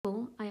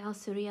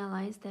also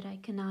realized that I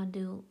cannot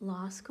do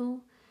law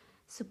school,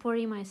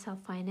 supporting myself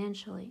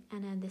financially,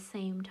 and at the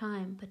same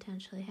time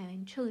potentially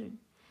having children.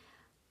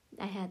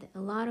 I had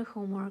a lot of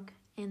homework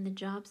and the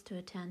jobs to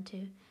attend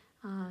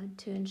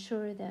to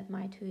ensure that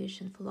my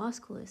tuition for law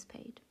school is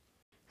paid.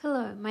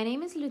 Hello, my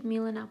name is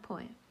Lyudmila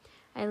Napoy.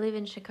 I live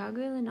in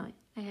Chicago, Illinois.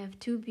 I have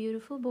two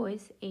beautiful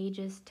boys,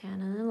 ages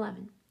 10 and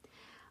 11.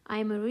 I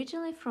am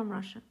originally from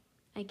Russia.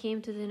 I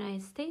came to the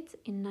United States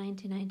in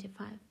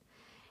 1995,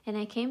 and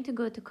I came to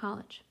go to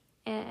college.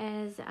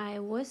 As I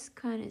was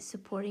kind of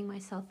supporting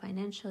myself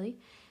financially,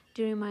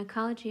 during my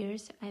college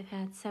years, I've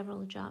had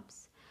several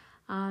jobs.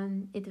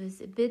 It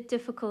was a bit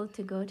difficult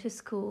to go to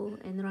school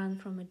and run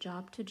from a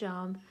job to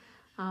job,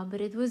 but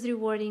it was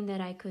rewarding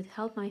that I could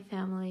help my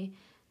family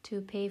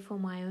to pay for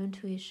my own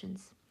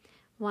tuitions.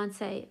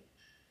 Once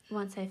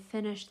I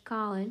finished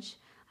college,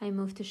 I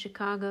moved to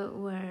Chicago,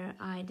 where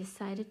I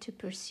decided to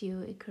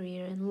pursue a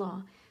career in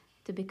law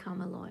to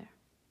become a lawyer.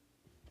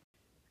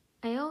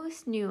 I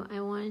always knew I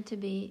wanted to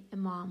be a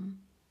mom.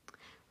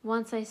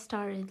 Once I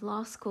started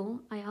law school,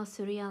 I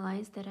also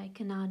realized that I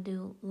cannot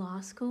do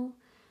law school,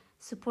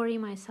 supporting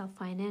myself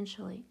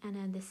financially, and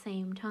at the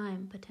same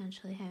time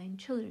potentially having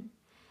children.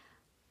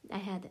 I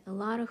had a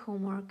lot of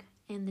homework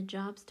and the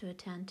jobs to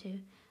attend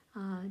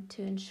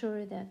to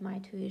ensure that my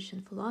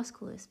tuition for law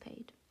school is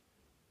paid.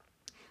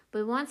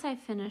 But once I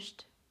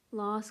finished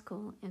law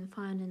school and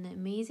found an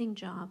amazing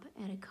job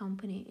at a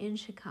company in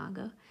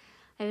Chicago,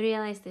 I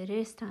realized that it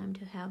is time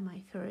to have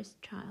my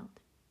first child.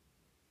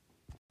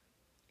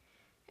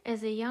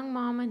 As a young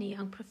mom and a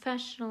young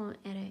professional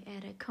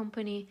at a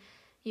company,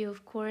 you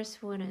of course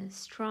want to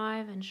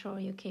strive and show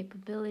your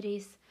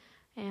capabilities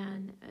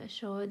and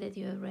show that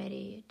you're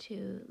ready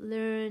to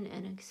learn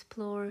and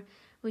explore,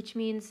 which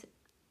means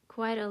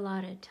quite a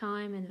lot of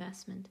time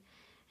investment.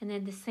 And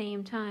at the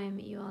same time,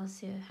 you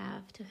also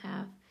have to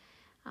have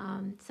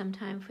some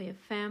time for your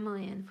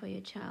family and for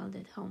your child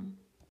at home.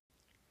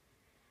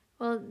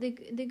 Well,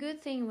 the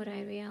good thing what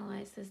I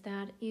realized is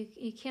that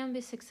you can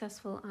be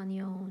successful on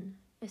your own,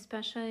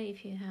 especially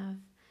if you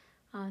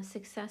have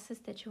successes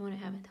that you want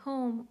to have at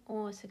home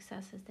or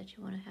successes that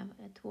you want to have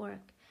at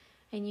work.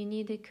 And you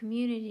need a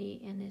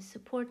community and a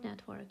support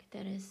network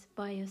that is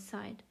by your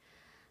side.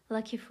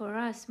 Lucky for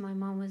us, my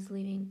mom was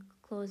living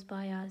close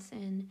by us,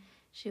 and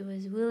she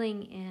was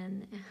willing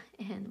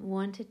and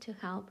wanted to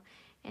help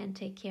and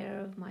take care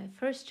of my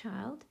first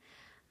child.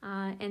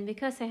 And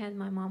because I had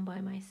my mom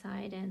by my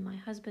side and my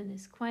husband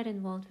is quite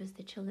involved with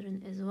the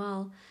children as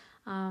well,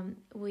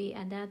 we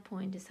at that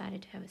point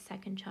decided to have a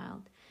second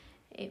child,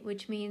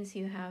 which means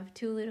you have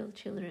two little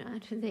children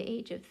under the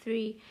age of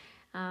 3,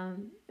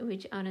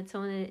 which on its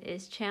own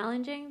is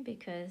challenging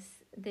because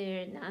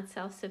they're not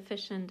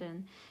self-sufficient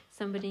and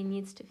somebody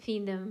needs to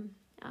feed them,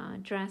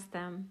 dress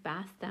them,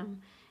 bath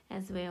them,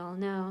 as we all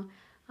know,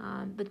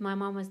 but my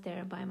mom was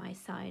there by my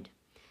side.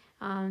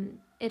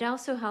 It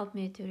also helped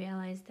me to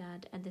realize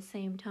that at the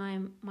same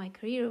time, my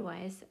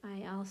career-wise,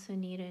 I also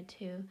needed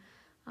to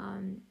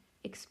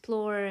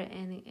explore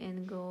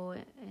and go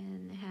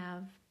and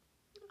have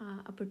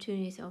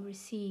opportunities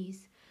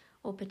overseas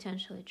or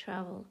potentially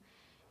travel.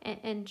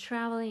 And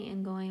traveling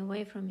and going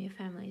away from your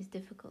family is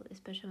difficult,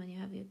 especially when you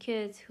have your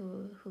kids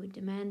who are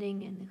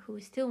demanding and who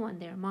still want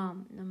their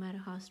mom, no matter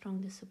how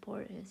strong the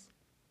support is.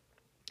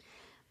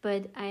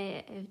 But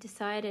I have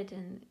decided,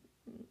 and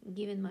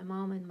given my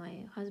mom and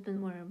my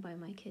husband were by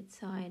my kid's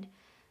side,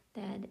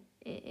 that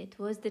it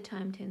was the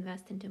time to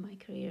invest into my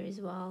career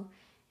as well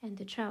and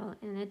to travel.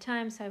 And at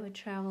times I would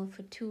travel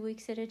for 2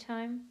 weeks at a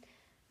time.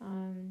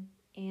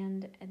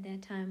 And at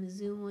that time,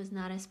 Zoom was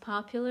not as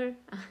popular.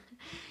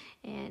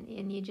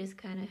 and you just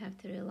kind of have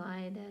to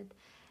rely that,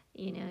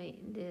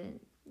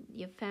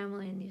 your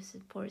family and your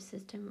support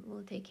system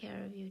will take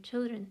care of your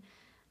children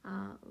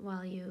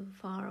while you're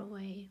far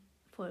away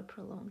for a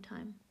prolonged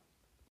time.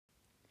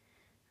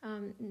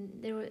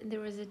 There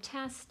was a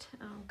test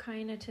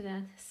kind of to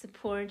that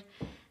support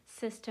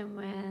system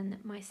when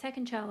my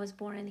second child was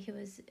born, and he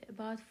was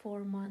about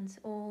 4 months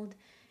old,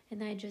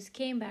 and I just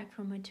came back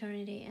from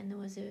maternity, and there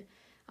was an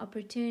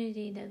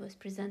opportunity that was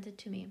presented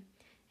to me.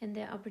 And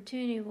the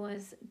opportunity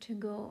was to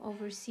go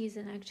overseas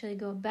and actually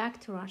go back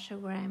to Russia,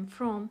 where I'm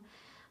from,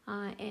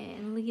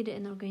 and lead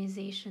an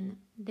organization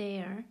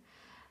there.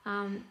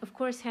 Of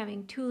course,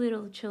 having 2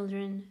 little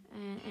children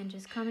and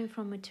just coming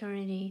from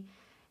maternity,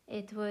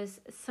 it was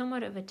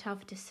somewhat of a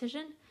tough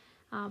decision,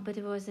 but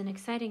it was an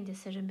exciting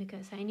decision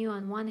because I knew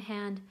on one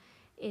hand,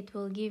 it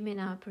will give me an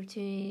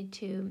opportunity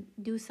to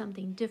do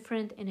something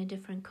different in a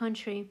different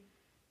country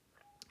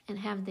and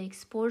have the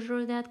exposure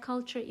of that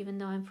culture. Even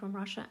though I'm from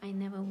Russia, I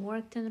never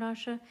worked in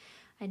Russia.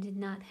 I did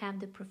not have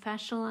the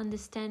professional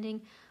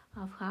understanding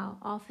of how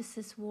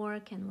offices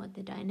work and what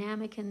the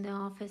dynamic in the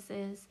office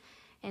is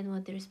and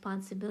what the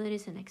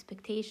responsibilities and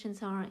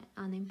expectations are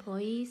on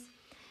employees.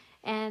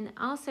 And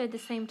also at the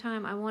same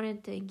time, I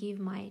wanted to give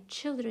my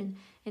children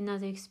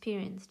another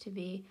experience, to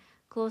be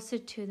closer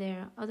to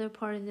their other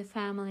part of the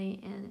family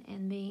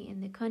and being in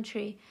the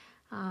country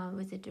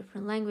with a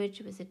different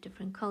language, with a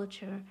different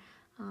culture,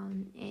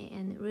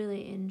 and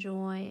really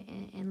enjoy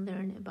and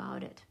learn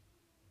about it.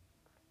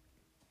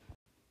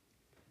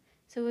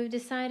 So we've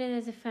decided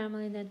as a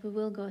family that we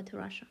will go to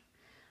Russia.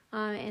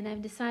 And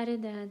I've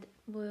decided that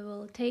we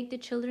will take the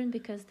children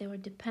because they were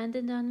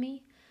dependent on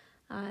me.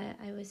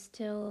 I was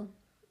still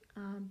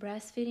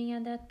breastfeeding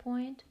at that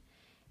point,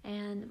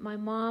 and my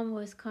mom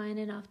was kind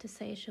enough to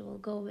say she will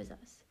go with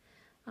us.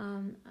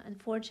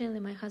 Unfortunately,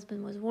 my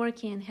husband was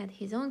working and had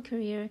his own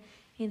career,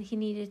 and he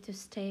needed to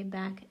stay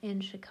back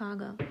in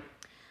Chicago.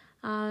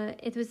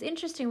 It was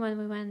interesting when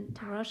we went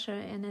to Russia,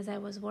 and as I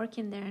was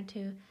working there,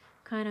 to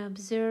kind of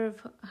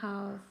observe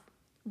how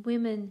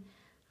women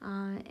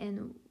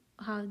and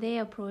how they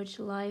approach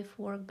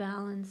life-work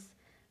balance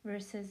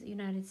versus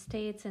United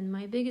States. And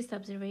my biggest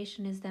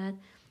observation is that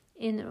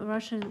in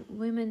Russian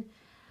women,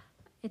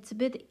 it's a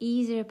bit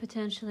easier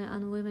potentially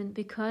on women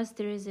because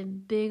there is a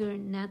bigger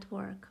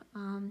network.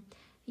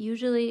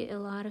 Usually a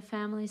lot of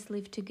families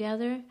live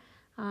together,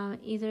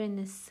 either in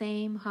the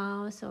same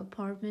house or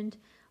apartment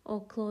or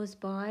close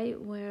by,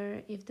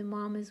 where if the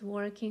mom is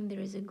working,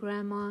 there is a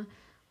grandma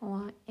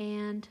or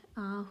aunt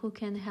who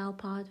can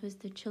help out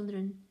with the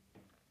children.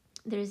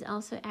 There is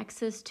also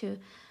access to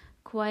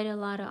quite a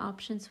lot of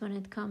options when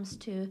it comes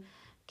to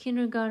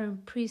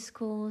kindergarten,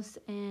 preschools,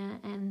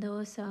 and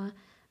those are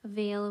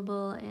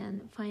available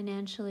and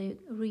financially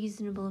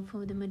reasonable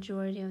for the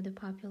majority of the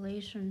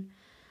population.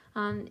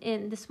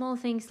 And the small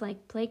things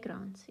like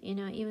playgrounds,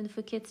 even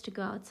for kids to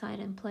go outside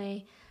and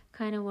play,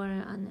 kind of were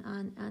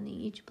on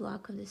each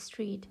block of the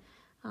street.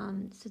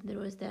 So there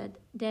was that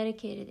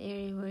dedicated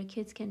area where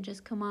kids can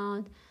just come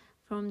out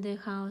from the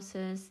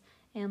houses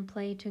and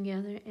play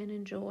together and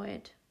enjoy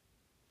it.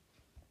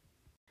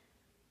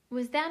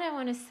 With that, I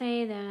want to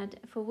say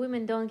that for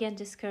women, don't get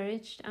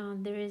discouraged.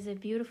 There is a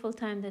beautiful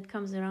time that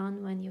comes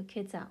around when your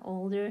kids are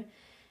older.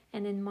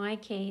 And in my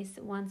case,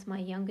 once my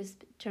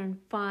youngest turned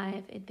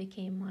 5, it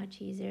became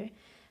much easier.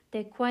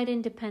 They're quite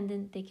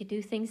independent. They can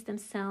do things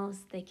themselves.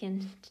 They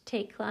can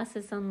take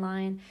classes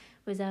online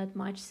without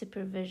much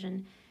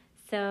supervision.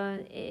 So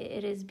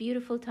it is a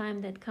beautiful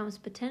time that comes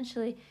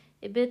potentially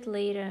a bit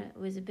later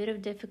with a bit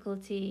of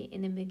difficulty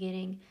in the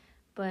beginning.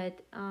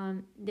 But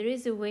there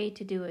is a way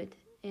to do it.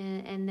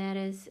 And that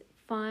is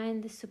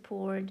find the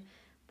support,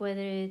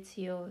 whether it's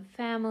your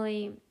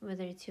family,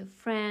 whether it's your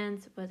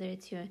friends, whether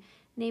it's your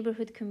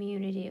neighborhood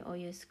community or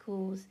your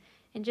schools,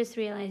 and just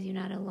realize you're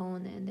not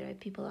alone and there are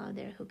people out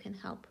there who can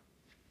help.